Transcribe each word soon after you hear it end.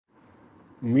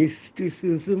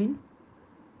Mysticism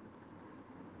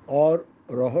or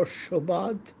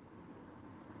Rahasyabad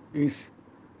is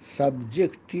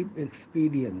subjective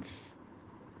experience,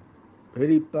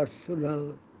 very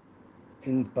personal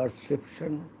in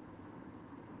perception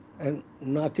and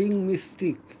nothing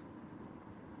mystic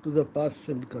to the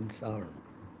person concerned.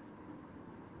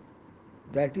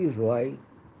 That is why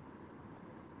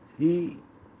he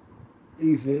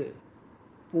is a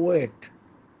poet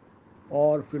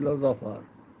or philosopher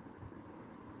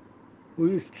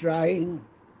who is trying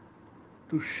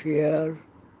to share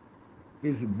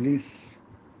his bliss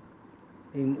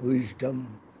in wisdom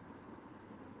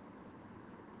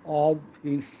of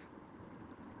his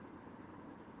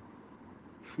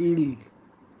field,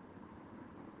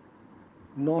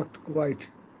 not quite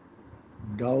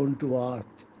down to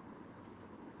earth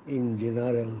in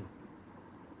general,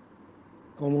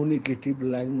 communicative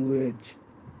language,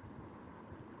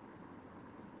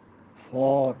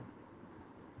 for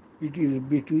it is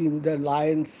between the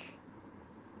lines,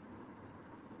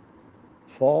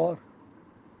 for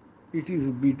it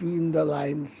is between the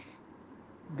lines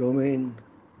domain,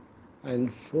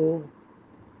 and so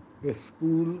a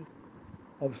school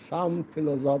of some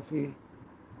philosophy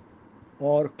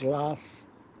or class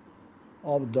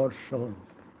of darshan.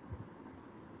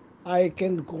 I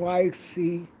can quite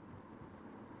see,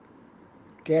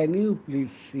 can you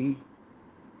please see?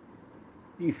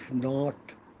 If not,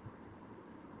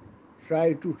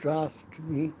 try to trust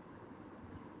me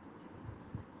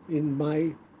in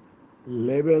my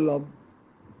level of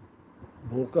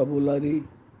vocabulary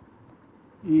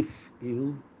if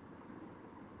you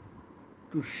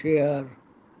to share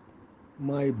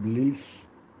my bliss.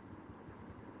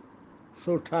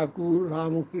 So Thakur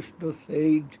Ramakrishna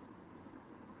said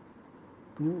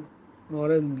to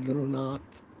Narendranath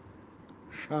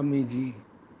Swamiji,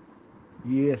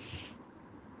 yes,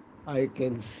 I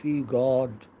can see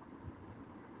God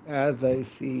as I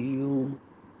see you,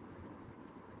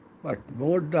 but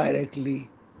more directly,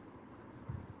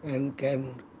 and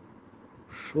can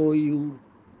show you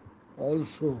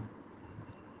also.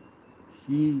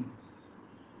 He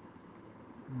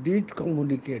did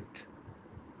communicate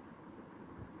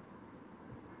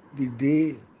the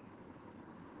day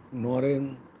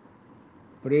Naren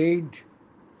prayed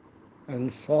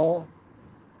and saw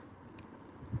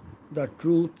the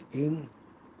truth in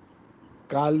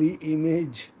Kali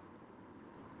image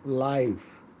live.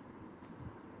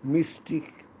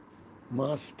 Mystic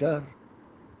Master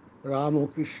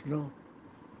Ramakrishna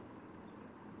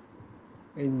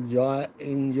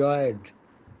enjoyed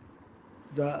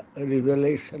the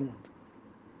revelation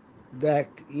that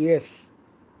yes,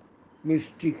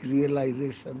 mystic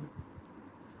realization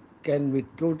can be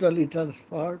totally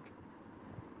transferred,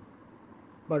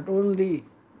 but only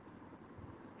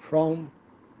from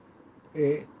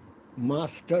a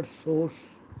master source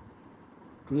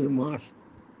to a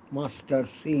master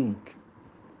sink.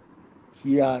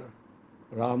 Here,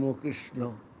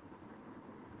 Ramakrishna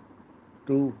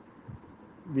to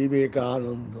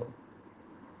Vivekananda.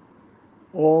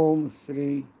 Om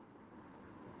Sri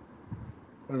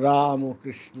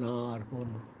Ramakrishna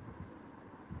Arpana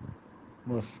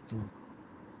Mastu.